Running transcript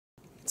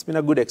It's been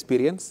a good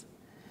experience.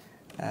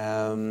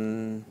 I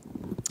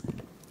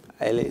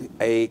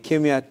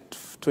came here at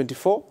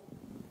 24.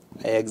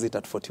 I exit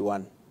at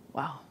 41.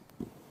 Wow.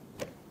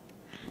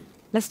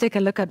 Let's take a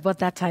look at what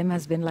that time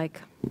has been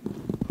like.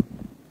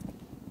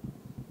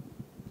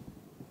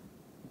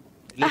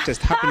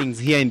 Latest happenings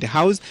here in the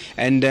house,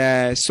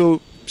 and so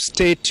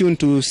stay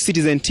tuned to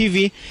Citizen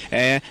TV,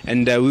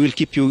 and we will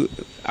keep you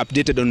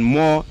updated on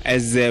more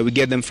as we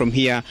get them from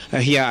here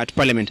at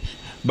Parliament.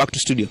 Back to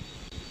studio.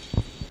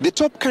 The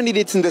top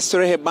candidates in the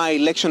Sorehe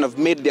by-election have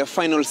made their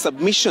final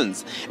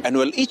submissions, and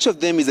while each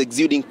of them is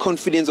exuding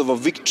confidence of a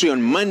victory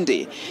on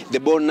Monday, the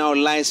ball now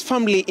lies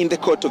firmly in the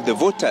court of the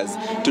voters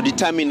to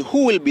determine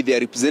who will be their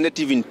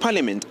representative in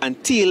Parliament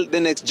until the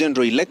next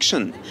general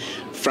election.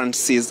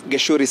 Francis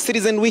Gachuri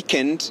Citizen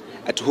Weekend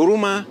at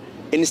Huruma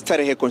in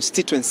Starehe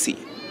constituency.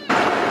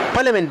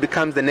 Parliament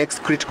becomes the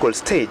next critical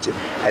stage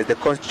as the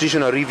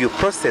constitutional review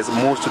process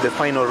moves to the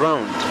final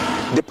round.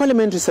 The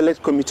Parliamentary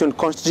Select Committee on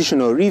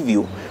Constitutional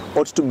Review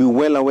ought to be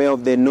well aware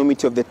of the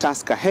enormity of the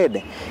task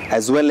ahead,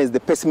 as well as the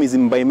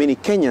pessimism by many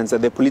Kenyans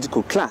that the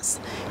political class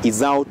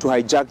is out to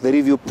hijack the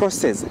review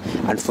process,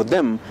 and for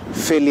them,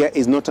 failure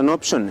is not an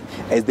option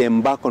as they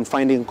embark on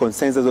finding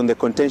consensus on the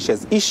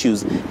contentious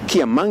issues,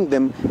 key among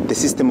them the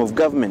system of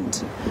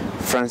government.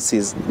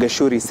 Francis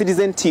Gachuri,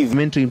 Citizen TV.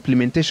 Parliamentary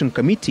Implementation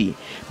Committee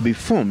be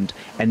formed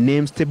and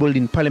names tabled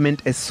in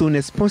Parliament as soon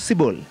as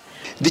possible.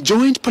 The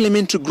joint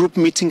parliamentary group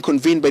meeting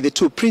convened by the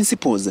two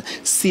principals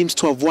seems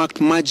to have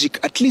worked magic,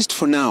 at least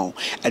for now,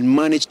 and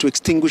managed to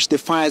extinguish the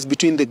fires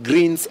between the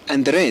Greens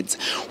and the Reds.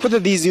 Whether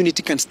this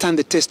unity can stand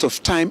the test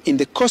of time in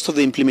the course of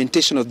the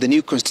implementation of the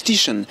new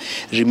constitution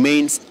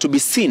remains to be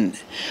seen.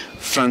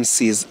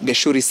 Francis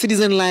Gachuri,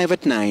 Citizen Live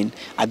at 9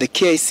 at the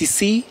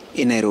KICC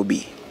in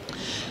Nairobi.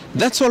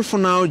 That's all for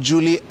now,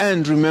 Julie,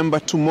 and remember,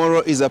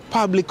 tomorrow is a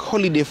public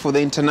holiday for the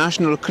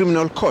International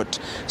Criminal Court,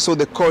 so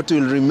the court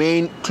will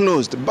remain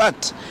closed.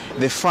 But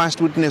the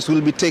first witness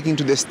will be taken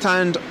to the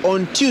stand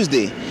on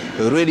Tuesday,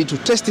 ready to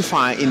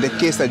testify in the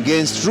case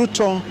against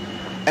Ruto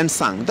and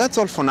Sang. That's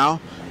all for now.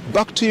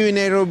 Back to you in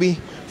Nairobi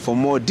for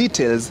more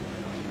details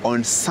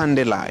on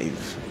Sunday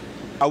Live.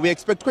 We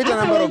expect quite a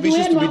number of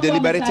issues to be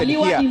deliberated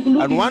here,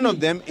 and one of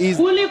them is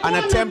an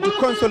attempt to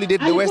consolidate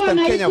the Western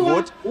Kenya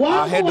vote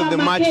ahead of the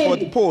March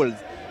 4th polls.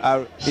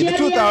 In the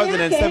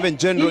 2007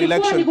 general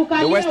election,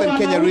 the Western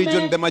Kenya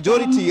region, the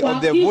majority of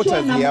the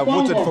voters here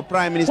voted for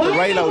Prime Minister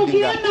Raila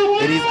Odinga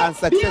in his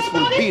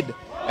unsuccessful bid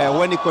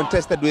when he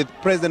contested with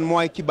President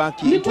Mwai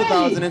Kibaki in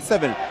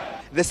 2007.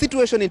 The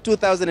situation in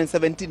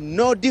 2017,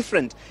 no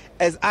different.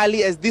 As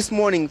early as this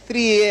morning,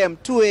 3 a.m.,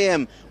 2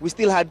 a.m., we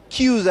still had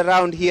queues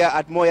around here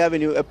at Moi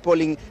Avenue, a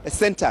polling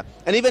center.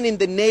 And even in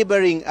the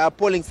neighboring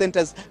polling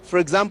centers, for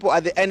example,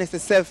 at the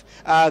NSSF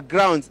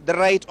grounds, the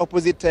right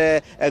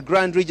opposite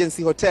Grand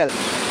Regency Hotel.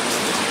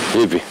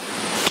 Hivi.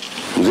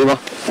 Mzima?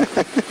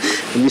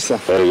 Misa.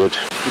 Very good.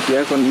 Kitu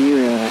yako ni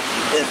hiyo.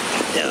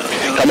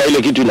 Kama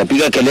ile kitu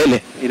inapiga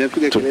kelele.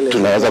 Inapiga kelele.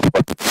 Tunaweza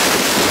kupata.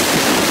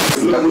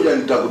 Unakuja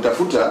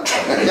nitakutafuta.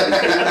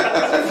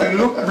 If you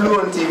look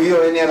blue on TV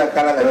or any other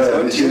color that is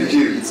not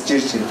Churchill, it's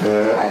Churchill.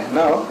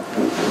 Now,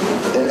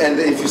 and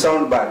if you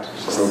sound bad, he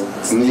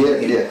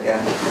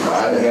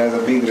has a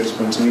big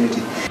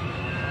responsibility.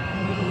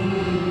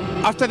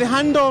 After the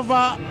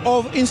handover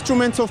of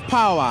instruments of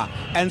power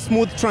and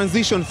smooth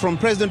transition from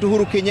President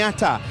Uhuru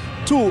Kenyatta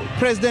to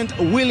President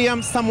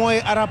William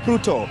Samoei Arap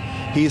Ruto,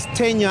 his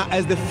tenure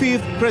as the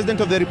 5th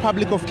President of the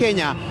Republic of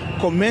Kenya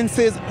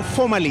commences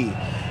formally.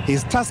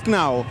 His task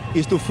now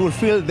is to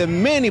fulfill the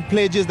many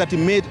pledges that he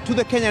made to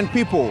the Kenyan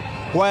people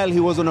while he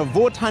was on a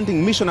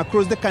vote-hunting mission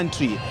across the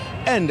country,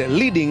 and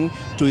leading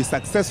to his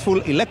successful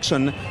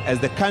election as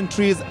the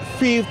country's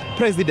 5th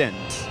president.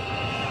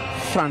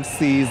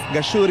 Francis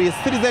Gachuri,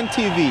 Citizen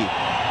TV,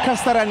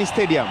 Kasarani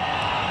Stadium,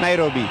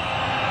 Nairobi.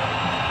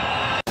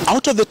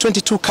 Out of the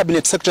 22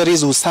 cabinet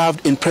secretaries who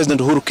served in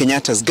President Uhuru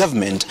Kenyatta's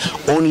government,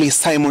 only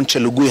Simon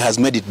Chelugui has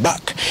made it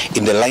back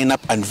in the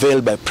lineup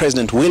unveiled by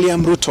President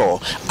William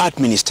Ruto at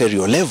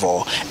ministerial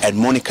level and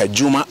Monica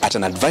Juma at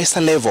an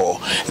advisor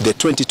level. The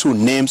 22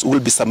 names will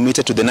be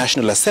submitted to the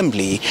National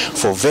Assembly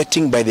for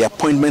vetting by the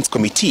Appointments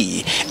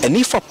Committee, and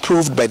if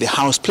approved by the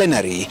House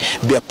plenary,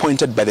 be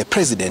appointed by the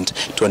President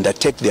to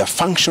undertake their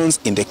functions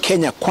in the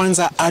Kenya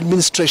Kwanza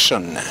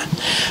administration.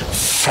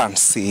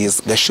 Francis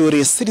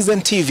Gachuri,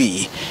 Citizen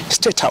TV,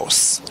 State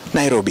House,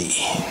 Nairobi.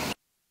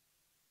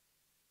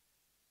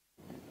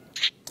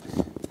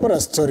 What a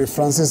story,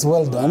 Francis.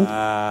 Well done.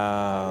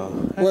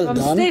 Well From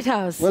done. State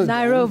House, well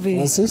Nairobi. Done,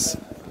 Francis.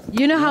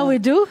 You know how we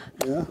do?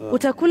 Yeah.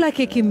 Utakula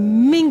keki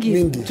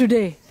mingi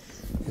today.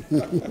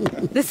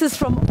 This is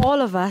from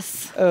all of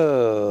us.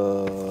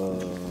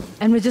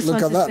 And we just want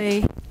to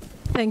say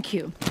thank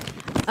you.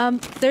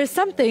 There's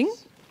something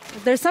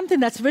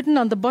that's written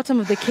on the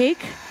bottom of the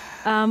cake.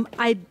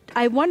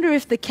 I wonder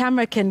if the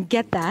camera can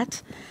get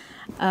that.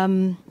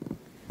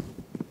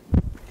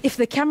 If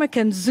the camera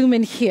can zoom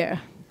in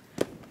here.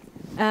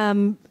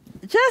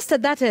 Just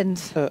at that end.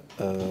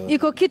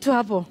 Iko kitu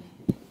hapo.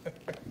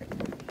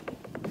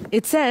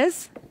 It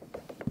says,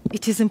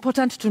 it is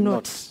important to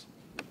note.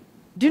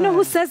 Do you know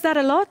who says that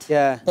a lot?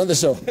 Yeah. On the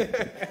show.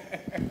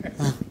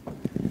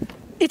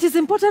 It is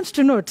important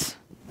to note.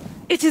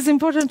 It is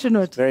important to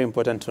note. Very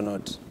important to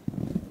note.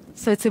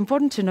 So it's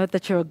important to note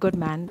that you're a good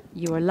man.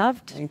 You are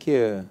loved. Thank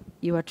you.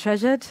 You are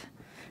treasured.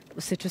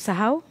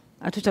 Usitusahau.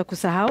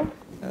 Hatutakusahau.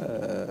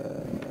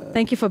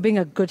 Thank you for being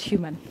a good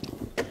human.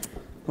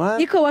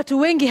 Man. Iko watu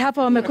wengi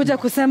hapa wamekuja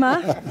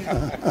kusema,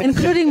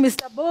 including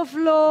Mr.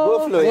 Boflo.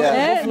 Boflo,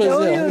 yeah.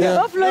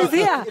 Boflo is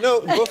here. You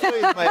know, Boflo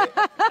is my...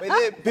 By the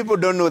way, people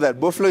don't know that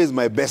Boflo is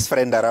my best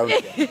friend around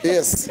here.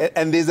 Yes.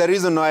 And there's a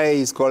reason why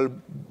he's called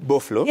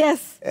Boflo.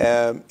 Yes.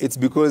 It's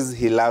because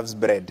he loves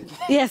bread.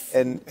 Yes.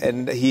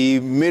 And he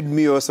made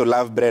me also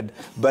love bread.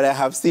 But I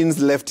have since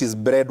left his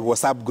bread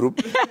WhatsApp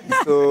group.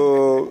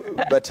 So,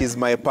 but he's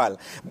my pal.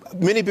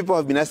 Many people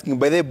have been asking,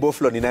 by the way,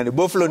 Boflo ni nani?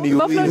 Boflo ni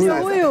Boflo ni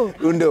huyu.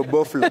 Unde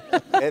Boflo.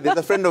 There's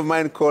a friend of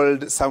mine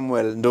called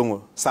Samuel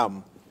Ndongo,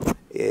 Sam.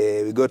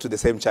 We go to the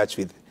same church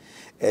with.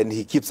 And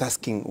he keeps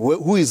asking, who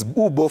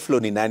Boflo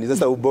ni nani?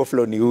 Sasa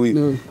Boflo ni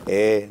huyu.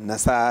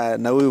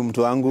 Na huyu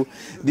mtu wangu.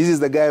 This is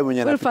the guy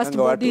mwenye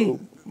anapiganga watu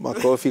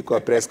makofi kwa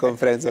press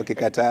conference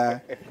wakikataa.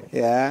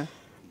 Yeah.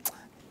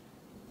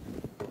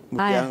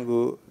 Mtu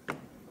yangu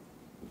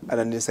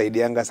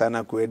ananisaidianga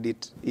sana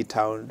kuedit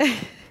E-Town,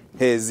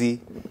 Hezi,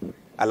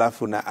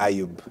 alafu na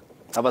Ayub.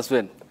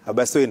 Habaswein.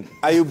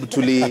 Ayub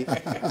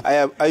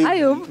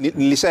Ayub?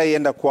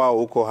 Nilishaienda kwao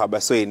huko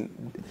Habaswein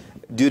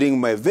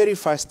during my very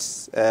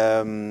first,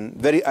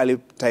 very early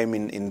time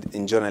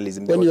in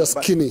journalism. When you were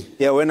skinny.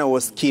 Yeah, when I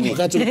was skinny.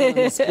 Those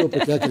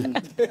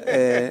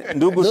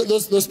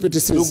pretty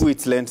scenes. Ndugu,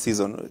 it's Lent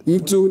season.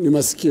 Mtu ni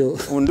masikio.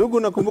 Ndugu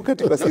nakumbuka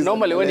tuka season.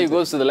 Normally when he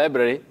goes to the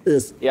library,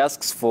 yes, he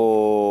asks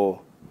for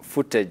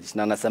footage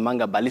na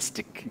nasemanga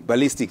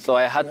ballistic. So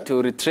I had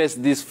to retrace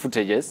these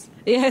footages.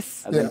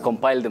 Yes. And then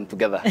compile them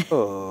together.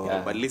 Oh,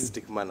 yeah.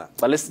 Ballistic manner.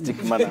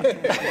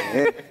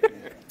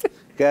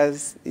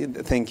 Guys,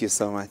 thank you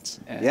so much.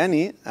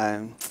 Yani,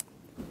 and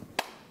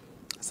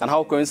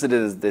how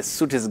coincidence, the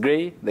suit is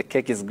grey, the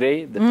cake is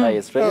grey, the tie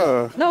is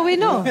red. No, we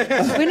know.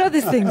 We know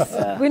these things.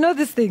 We know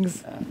these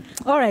things.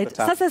 All right.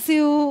 Sasa si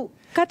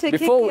ukate keki.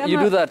 Before you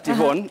do that,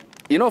 Yvonne,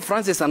 you know,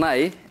 Francis and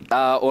I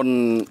are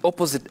on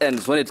opposite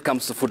ends when it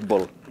comes to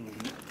football.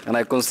 And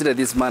I consider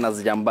this man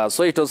as Jamba.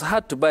 So it was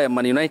hard to buy a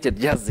Man United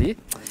jersey.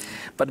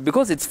 But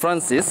because it's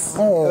Francis,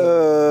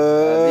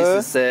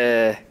 this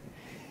is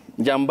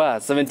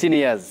Jamba, 17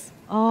 years.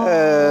 Oh.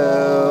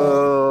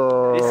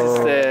 This is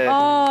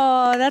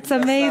oh, that's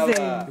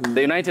amazing.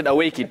 The United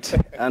away kit.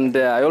 And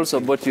I also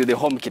bought you the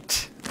home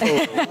kit.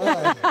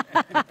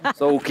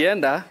 So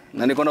ukienda,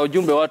 na niko na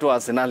ujumbe watu wa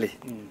Arsenali.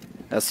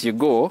 As you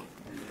go,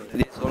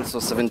 this is also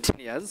 17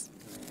 years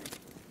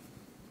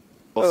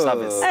of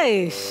service.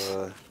 Hey.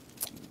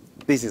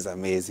 This is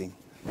amazing.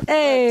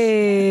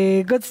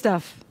 Hey, good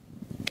stuff.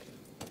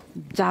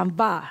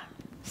 Jamba,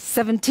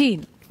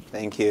 17.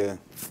 Thank you.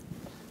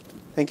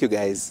 Thank you,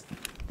 guys.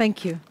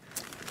 Thank you.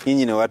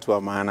 Nyinyi ni watu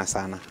wa maana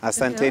sana.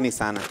 Asanteni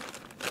sana.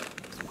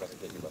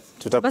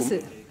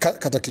 Basi.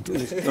 Kata kitu.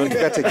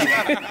 Tukate kitu.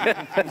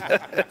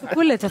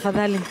 Tukule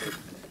tafadhali.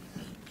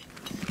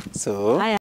 So.